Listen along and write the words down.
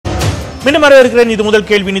மீண்டும் இருக்கிறேன். இது முதல்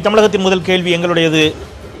கேள்வி. நீ தமிழகத்தின் முதல் கேள்வி எங்களுடையது.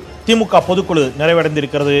 திமுக பொதுக்குழு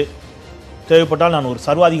நிறைவடைந்திருக்கிறது. தேவைப்பட்டால் நான் ஒரு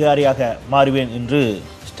சர்வாதிகாரியாக மாறுவேன் என்று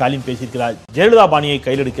ஸ்டாலின் பேசியிருக்கிறார். ஜெயலலிதா பாணியை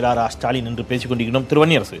கையில் எடுக்கிறாரா ஸ்டாலின் என்று பேசிக்கொண்டிருக்கிறோம்.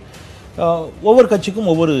 திருவன்னியரசு, ஒவ்வொரு கட்சிக்கும்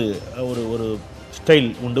ஒவ்வொரு ஒரு ஸ்டைல்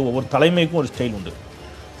உண்டு, ஒவ்வொரு தலைமைக்கும் ஒரு ஸ்டைல் உண்டு.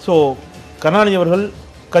 ஸோ கருணாநிதி அவர்கள்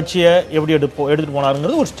கட்சியை எப்படி எடுத்துகிட்டு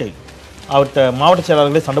போனாருங்கிறது ஒரு ஸ்டைல். அவர்கிட்ட மாவட்ட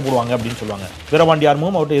செயலாளர்களே சண்டை போடுவாங்க அப்படின்னு சொல்லுவாங்க. வீரபாண்டி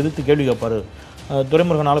ஆறுமுகம் அவர்கிட்ட எதிர்த்து கேள்வி கேட்பார்.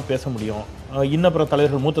 துரைமுருகனால் பேச முடியும். இன்னப்புற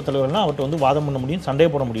தலைவர்கள், மூத்த தலைவர்கள்லாம் அவர்கிட்ட வந்து வாதம் பண்ண முடியும், சண்டையை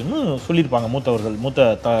போட முடியும்னு சொல்லியிருப்பாங்க மூத்தவர்கள், மூத்த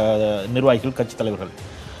நிர்வாகிகள், கட்சி தலைவர்கள்.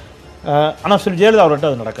 ஆனால் ஜெயலலிதா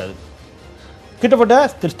அவர்கிட்ட அது நடக்காது. கிட்டத்தட்ட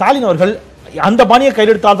திரு ஸ்டாலின் அவர்கள் அந்த பாணியை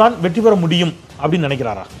கையில் எடுத்தால் தான் வெற்றி பெற முடியும் அப்படின்னு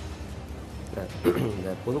நினைக்கிறாரா? இந்த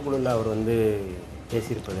பொதுக்குழுவில் அவர் வந்து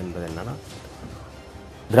பேசியிருப்பது என்பது என்னன்னா,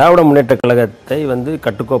 திராவிட முன்னேற்ற கழகத்தை வந்து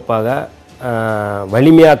கட்டுக்கோப்பாக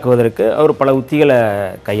வலிமையாக்குவதற்கு அவர் பல உத்திகளை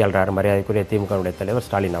கையாளுறார் மரியாதைக்குரிய திமுகவுடைய தலைவர்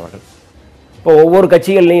ஸ்டாலின் அவர்கள். இப்போ ஒவ்வொரு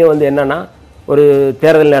கட்சிகள்லையும் வந்து என்னென்னா, ஒரு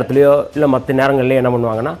தேர்தல் நேரத்துலையோ இல்லை மற்ற நேரங்கள்லையோ என்ன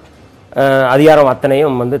பண்ணுவாங்கன்னா, அதிகாரம்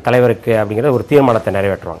அத்தனையும் வந்து தலைவருக்கு அப்படிங்கிற ஒரு தீர்மானத்தை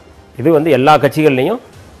நிறைவேற்றுவாங்க. இது வந்து எல்லா கட்சிகள்லையும்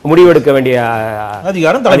முடிவெடுக்க வேண்டிய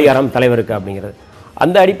அதிகாரம் தலைவருக்கு அப்படிங்கிறது.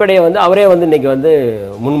 அந்த அடிப்படையை வந்து அவரே வந்து இன்னைக்கு வந்து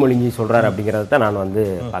முன்மொழிஞ்சி சொல்கிறார் அப்படிங்கிறத தான் நான் வந்து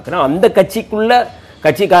பார்க்குறேன். அந்த கட்சிக்குள்ள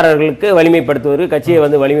கட்சிக்காரர்களுக்கு வலிமைப்படுத்துவதற்கு, கட்சியை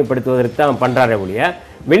வந்து வலிமைப்படுத்துவதற்கு தான் பண்ணுறாரே ஒழிய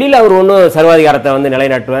வெளியில் அவர் ஒன்றும் சர்வாதிகாரத்தை வந்து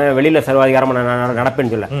நிலைநாட்டுவேன், வெளியில் சர்வாதிகாரம்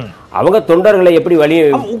நடப்பேன்னு சொல்ல. அவங்க தொண்டர்களை எப்படி வழி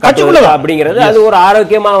அப்படிங்கிறது அது ஒரு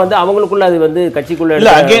ஆரோக்கியமா வந்து அவங்களுக்குள்ள அது வந்து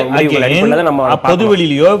கட்சிக்குள்ள நம்ம பொது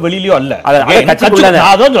வெளியிலயோ அல்ல,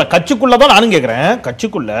 கட்சிக்குள்ளதான் நானும் கேட்கிறேன்.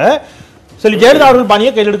 கட்சிக்குள்ள சரி ஜெயலலிதா அவர்கள்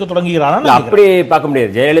பாணியை கையில் எடுக்க தொடங்குகிறாரா? அப்படி பார்க்க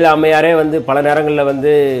முடியாது. ஜெயலலிதா அம்மையாரே வந்து பல நேரங்களில்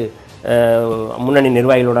வந்து முன்னணி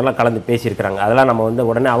நிர்வாகிகளோடலாம் கலந்து பேசியிருக்கிறாங்க. அதெல்லாம் நம்ம வந்து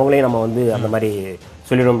உடனே அவங்களையும் நம்ம வந்து அந்த மாதிரி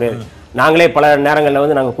சொல்லிட முடியாது. நாங்களே பல நேரங்களில்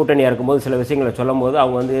வந்து நாங்கள் கூட்டணியாக இருக்கும்போது சில விஷயங்களை சொல்லும் போது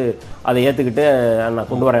அவங்க வந்து அதை ஏற்றுக்கிட்டு நான்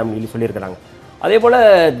கொண்டு வரேன் அப்படின்னு சொல்லியிருக்கிறாங்க. அதே போல்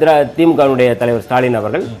திமுகவினுடைய தலைவர் ஸ்டாலின்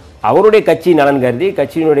அவர்கள் அவருடைய கட்சி நலன் கருதி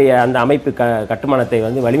கட்சியினுடைய அந்த அமைப்பு கட்டுமானத்தை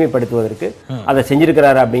வந்து வலிமைப்படுத்துவதற்கு அதை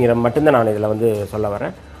செஞ்சிருக்கிறாரு அப்படிங்கிற மட்டும்தான் நான் இதில் வந்து சொல்ல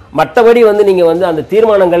வரேன். மற்றபடி வந்து நீங்கள் வந்து அந்த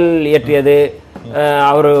தீர்மானங்கள் இயற்றியது,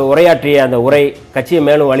 அவர் உரையாற்றிய அந்த உரை கட்சியை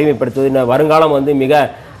மேலும் வலிமைப்படுத்துவது, வருங்காலம் வந்து மிக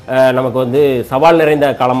நமக்கு வந்து சவால் நிறைந்த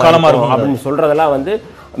காலமாக இருக்கும் அப்படின்னு சொல்றதெல்லாம் வந்து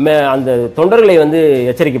அந்த தொண்டர்களை வந்து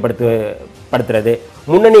எச்சரிக்கைப்படுத்துறது,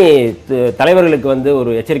 முன்னணி தலைவர்களுக்கு வந்து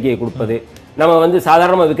ஒரு எச்சரிக்கையை கொடுப்பது. நம்ம வந்து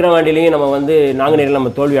சாதாரணமாக விக்கிரவாண்டிலையும் நம்ம வந்து நாங்குநேரில்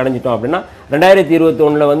நம்ம தோல்வி அடைஞ்சிட்டோம் அப்படின்னா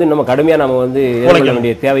 2021 வந்து நம்ம கடுமையாக நம்ம வந்து எதிர்கொள்ள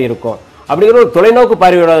வேண்டிய தேவை இருக்கும் அப்படிங்கிற ஒரு தொலைநோக்கு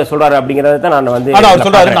பார்வையோட சொல்றாரு அப்படிங்கறத தான் நான் வந்து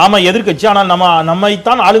சொல்றாரு. நாம எதிர்கட்சி, ஆனால்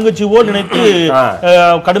நம்மைத்தான் ஆளுங்கட்சி போல் நினைத்து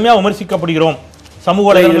கடுமையா விமர்சிக்கப்படுகிறோம் சமூக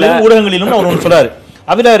வலைதளங்களிலும் ஊடகங்களிலும் அவர் ஒன்று சொல்றாரு.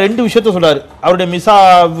 அதுல ரெண்டு விஷயத்த சொல்றாரு. அவருடைய மிசா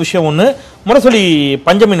விஷயம் ஒண்ணு, முரசொலி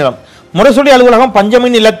பஞ்சமி நிலம். முரசொலி அலுவலகம் பஞ்சமி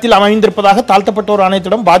நிலத்தில் அமைந்திருப்பதாக தாழ்த்தப்பட்டோர்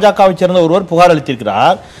ஆணையத்திடம் பாஜகவை சேர்ந்த ஒருவர் புகார்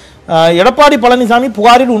அளித்திருக்கிறார். எடப்பாடி பழனிசாமி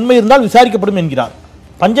புகாரில் உண்மை இருந்தால் விசாரிக்கப்படும் என்கிறார்.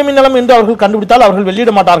 பஞ்சமி நிலம் என்று அவர்கள் கண்டுபிடித்தால் அவர்கள்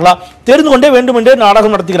வெளியிட மாட்டார்களா? தெரிந்து கொண்டே வேண்டும் என்றே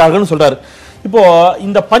நாடகம் நடத்துகிறார்கள் சொல்றாரு. இப்போ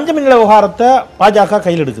இந்த பஞ்சமி நில விவகாரத்தை பாஜக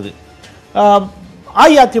கையில் எடுக்குது.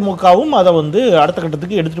 அஇஅதிமுகவும் அதை வந்து அடுத்த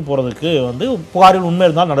கட்டத்துக்கு எடுத்துட்டு போறதுக்கு வந்து புகாரில் உண்மை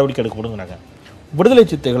இருந்தால் நடவடிக்கை எடுக்கப்படுங்கிறாங்க. விடுதலை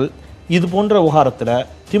சிறுத்தைகள் இது போன்ற விவகாரத்தில்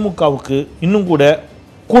திமுகவுக்கு இன்னும் கூட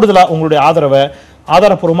கூடுதலாக உங்களுடைய ஆதரவை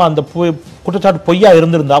ஆதாரப்பூர்வமாக அந்த குற்றச்சாட்டு பொய்யா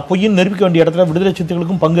இருந்திருந்தா பொய்யின் நிரூபிக்க வேண்டிய இடத்துல விடுதலை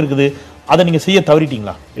சிறுத்தைகளுக்கும் பங்கு இருக்குது, அதை நீங்கள் செய்ய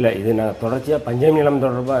தவறிட்டீங்களா? இல்லை, இது நாங்கள் தொடர்ச்சியாக பஞ்சமி நிலம்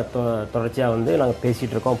தொடர்பாக தொடர்ச்சியாக வந்து நாங்கள்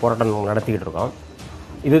பேசிகிட்டு இருக்கோம், போராட்டம் நடத்திக்கிட்டு இருக்கோம்.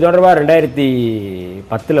 இது தொடர்பாக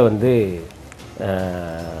 2010 வந்து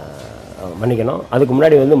மன்னிக்கணும், அதுக்கு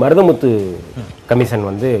முன்னாடி வந்து மருதமுத்து கமிஷன்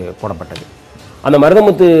வந்து போடப்பட்டது. அந்த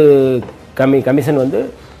மருதமுத்து கமிஷன் வந்து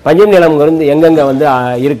பஞ்சமி நிலம் வந்து எங்கெங்கே வந்து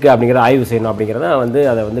இருக்குது அப்படிங்கிறத ஆய்வு செய்யணும் அப்படிங்கிறத வந்து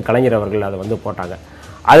அதை வந்து கலைஞர் அவர்கள் அதை வந்து போட்டாங்க.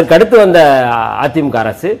 அதுக்கடுத்து வந்த அதிமுக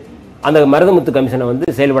அரசு அந்த மருதமுத்து கமிஷனை வந்து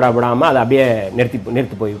செயல்படாமல் அதை அப்படியே நிறுத்தி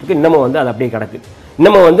போயிட்டு இருக்கு. இன்னமும் வந்து அது அப்படியே கிடக்குது.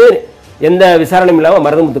 இன்னமும் வந்து எந்த விசாரணையும் இல்லாமல்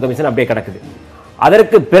மருதமுத்து கமிஷன் அப்படியே கிடக்குது.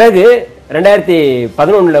 அதற்கு பிறகு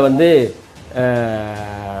 2011 வந்து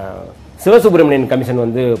சிவசுப்பிரமணியன் கமிஷன்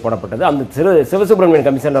வந்து போடப்பட்டது. அந்த சிவசுப்பிரமணியன்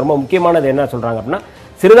கமிஷன் ரொம்ப முக்கியமானது என்ன சொல்கிறாங்க அப்படின்னா,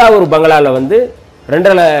 சிறுதாவூர் பங்களாவில் வந்து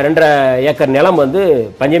 2.5 ஏக்கர் நிலம் வந்து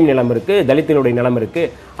பஞ்சமி நிலம் இருக்குது, தலித்துகளுடைய நிலம்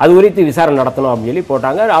இருக்குது, அது குறித்து விசாரணை நடத்தணும் அப்படின்னு சொல்லி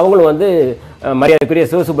போட்டாங்க. அவங்களும் வந்து மரியாதைக்குரிய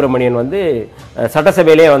சிவசுப்பிரமணியன் வந்து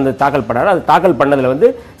சட்டசபையிலே வந்து தாக்கல் பண்ணார். அது தாக்கல் பண்ணதில் வந்து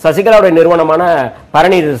சசிகலாவுடைய நிறுவனமான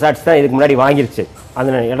பரணி ரிசார்ட்ஸ் தான் இதுக்கு முன்னாடி வாங்கிருச்சு,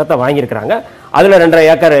 அந்த இடத்த வாங்கியிருக்கிறாங்க. அதில்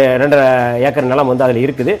 2.5 ஏக்கர் நிலம் வந்து அதில்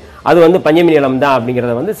இருக்குது, அது வந்து பஞ்சமி நிலம் தான்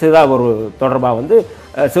அப்படிங்கிறத வந்து சிறுதாவூர் தொடர்பாக வந்து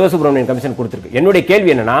சிவசுப்பிரமணியன் கமிஷன் கொடுத்துருக்கு. என்னுடைய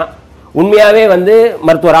கேள்வி என்னன்னா, உண்மையாகவே வந்து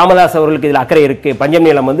மருத்துவர் ராமதாஸ் அவர்களுக்கு இதில் அக்கறை இருக்குது, பஞ்சமி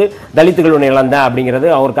நிலம் வந்து தலித்துகளுடைய நிலம் தான் அப்படிங்கிறது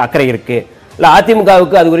அவருக்கு அக்கறை இருக்குது, இல்ல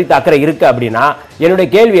அதிமுகவுக்கு அது குறித்து அக்கறை இருக்கு அப்படின்னா என்னுடைய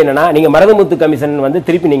கேள்வி என்னன்னா நீங்க மருதமுத்து கமிஷன் வந்து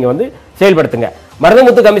திருப்பி நீங்க வந்து செயல்படுத்துங்க.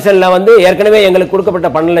 மருதமுத்து கமிஷன்ல வந்து ஏற்கனவே எங்களுக்கு கொடுக்கப்பட்ட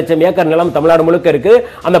 12 லட்சம் ஏக்கர் நிலம் தமிழ்நாடு முழுக்க இருக்கு.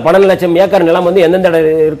 அந்த 12 லட்சம் ஏக்கர் நிலம் வந்து எந்தெந்த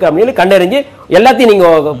இருக்கு அப்படின்னு கண்டறிஞ்சு எல்லாத்தையும் நீங்க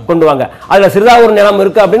கொண்டு வாங்க. அதுல சிறுதாவூர் நிலம்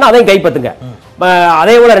இருக்கு அப்படின்னா அதையும் கைப்பற்றுங்க.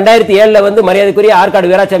 அதே போல 2007 வந்து மரியாதைக்குரிய ஆற்காடு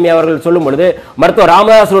வீராசாமி அவர்கள் சொல்லும் பொழுது மருத்துவர்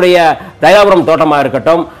ராமதாசுடைய தயாபுரம் தோட்டமா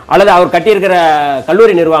இருக்கட்டும் அல்லது அவர் கட்டியிருக்கிற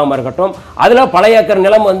கல்லூரி நிர்வாகமா இருக்கட்டும் அதுல பல ஏக்கர்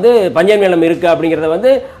நிலம் வந்து பஞ்சமி நிலம் இருக்கு அப்படிங்கறத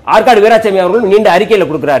வந்து ஆற்காடு வீராசாமி அவர்கள் நீண்ட அறிக்கையில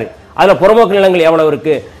கொடுக்கிறாரு. அதுல புறம்போக்கு நிலங்கள் எவ்வளவு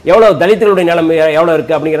இருக்கு, எவ்வளவு தலித்துகளுடைய நிலம் எவ்வளவு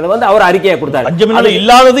இருக்கு அப்படிங்கறத வந்து அவர் அறிக்கையை கொடுத்தாரு. அது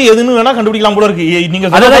இல்லாதது எதுன்னு வேணா கண்டுபிடிக்கலாம் போல இருக்கு. நீங்க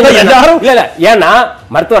இல்ல ஏன்னா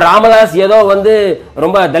மருத்துவர் ராமதாஸ் ஏதோ வந்து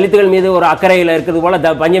ரொம்ப தலித்துகள் மீது ஒரு அக்கறையில இருக்கிறது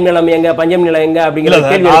போல பஞ்சம் நிலம் எங்க பஞ்சம் நிலம் எங்க அப்படிங்கிற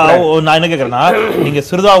கேள்வி நான் என்ன கேட்கறேன்னா நீங்க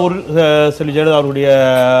சிறுதாவூர் செல்வி ஜெயலலிதா அவருடைய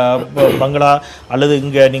பங்களா அல்லது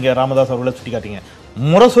இங்க நீங்க ராமதாஸ் அவர்களை சுட்டி காட்டீங்க.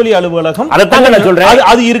 முரசொலி அலுவலகம் அதைத்தான் நான் சொல்றேன்.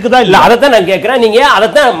 அது இருக்குதா இல்ல அதைத்தான் நான் கேட்கிறேன். நீங்க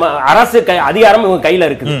அதைத்தான் அரசு அதிகாரம் உங்க கையில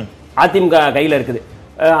இருக்குது, அதிமுக கையில இருக்குது.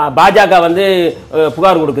 பாஜக வந்து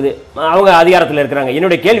புகார் கொடுக்குது, அவங்க அதிகாரத்தில் இருக்கிறாங்க.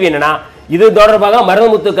 என்னுடைய கேள்வி என்னன்னா இது தொடர்பாக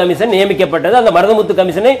மருதமுத்து கமிஷன் நியமிக்கப்பட்டது. அந்த மருதமுத்து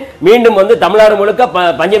கமிஷனை மீண்டும் வந்து தமிழ்நாடு முழுக்க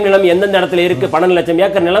பஞ்சம் நிலம் எந்தெந்த இடத்துல இருக்கு 12 லட்சம்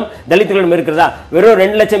ஏக்கர் நிலம் தலித்துகளிடம் இருக்கிறதா? வெறும்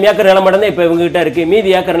 2 லட்சம் ஏக்கர் நிலம் மட்டும் இப்ப இவங்க கிட்ட இருக்கு.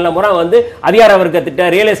 மீதி ஏக்கர் நிலம் பூரா வந்து அதிகார வர்க்க திட்ட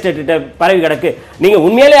ரியல் எஸ்டேட் திட்ட பரவி கிடக்கு. நீங்க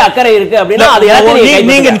உண்மையிலே அக்கறை இருக்கு அப்படின்னா அது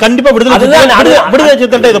நீங்க கண்டிப்பா விடுதலை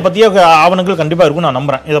சிறுத்தை இதை பத்திய ஆவணங்கள் கண்டிப்பா இருக்கும் நான்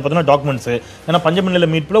நம்புறேன். இதை பத்தின டாக்குமெண்ட்ஸ் ஏன்னா பஞ்சமி நில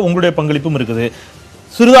மீட்புல உங்களுடைய பங்களிப்பும் இருக்குது.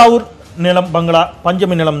 சிறுதாவூர் நிலம் பங்களா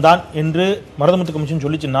பஞ்சமி நிலம் தான் என்று மருதமுத்து கமிஷன்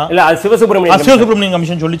சொல்லிச்சுன்னா இல்ல சிவசுப்ரமணியன்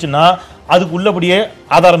கமிஷன் சொல்லிச்சுன்னா அதுக்கு உள்ளபடியே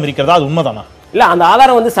ஆதாரம் இருக்கிறதா? அது உண்மைதானா? இல்ல அந்த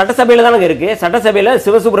ஆதாரம் வந்து சட்டசபையில தானே இருக்கு. சட்டசபையில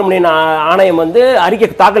சிவசுப்ரமணியன் ஆணையம் வந்து அறிக்கை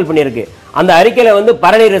தாக்கல் பண்ணியிருக்கு. அந்த அறிக்கையில வந்து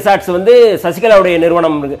பரணி ரிசார்ட்ஸ் வந்து சசிகலாவுடைய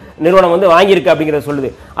நிறுவனம் வந்து வாங்கியிருக்கு அப்படிங்கறத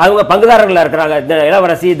சொல்லுது. அவங்க பங்குதாரர்களா இருக்கிறாங்க.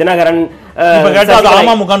 இளவரசி தினகரன்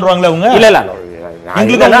இல்ல இல்ல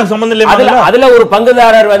அதுல ஒரு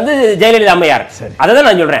பங்குதாரர் வந்து ஜெயலலிதா அம்மையார். அதான்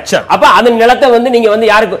நான் சொல்றேன். அப்ப அந்த நிலத்தை வந்து நீங்க வந்து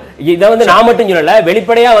யாருக்கு இதை வந்து நான் மட்டும் சொல்லல,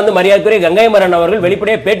 வெளிப்படையா வந்து மரியாதைக்குரிய கங்கைமரன் அவர்கள்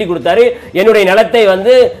வெளிப்படையா பேட்டி கொடுத்தாரு. என்னுடைய நிலத்தை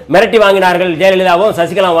வந்து மிரட்டி வாங்கினார்கள் ஜெயலலிதாவும்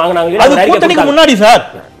சசிகலா வாங்கினாங்க முன்னாடி சார்.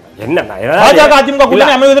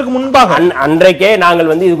 அன்றைக்கே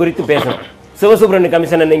நாங்கள் வந்து இது குறித்து பேசணும். சிவசுப்ரமணியன்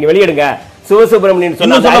கமிஷன் நீங்க வெளியிடுங்க. சிவசுப்ரமணியன்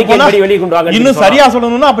இன்னும் சரியா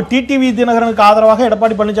சொல்லணும்னா அப்ப டிடிவி தினகரனுக்கு ஆதரவாக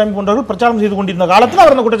எடப்பாடி பழனிசாமி போன்றவர்கள் பிரச்சாரம் செய்து கொண்டிருந்த காலத்துல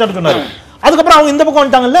அவர் குற்றச்சாட்டு சொன்னார். அதுக்கப்புறம் அவங்க இந்த பக்கம்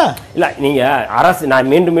வந்துட்டாங்கல்ல. இல்ல நீங்க அரசு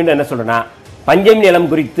நான் மீண்டும் மீண்டும் என்ன சொல்றேன்னா பஞ்சமி நிலம்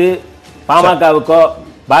குறித்து பாமகவுக்கோ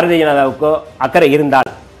பாரதிய ஜனதாவுக்கோ அக்கறை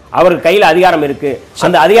இருந்தால் அவருக்கு கையில அதிகாரம் இருக்கு.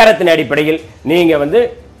 அந்த அதிகாரத்தின் அடிப்படையில் நீங்க வந்து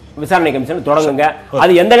விசாரணை கமிஷன் தொடங்குங்க.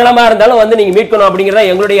 அது எந்த நிலமா இருந்தாலும் வந்து நீங்க மீட்கணும் அப்படிங்கறத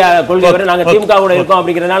எங்களுடைய கொள்கை. நாங்க திமுக கூட இருக்கோம்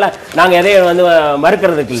அப்படிங்கறதுனால நாங்க எதையும் வந்து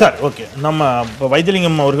மறுக்கிறதுக்கு. ஓகே, நம்ம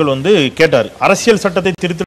வைத்தியலிங்கம் அவர்கள் வந்து கேட்டார் அரசியல் சட்டத்தை திருத்த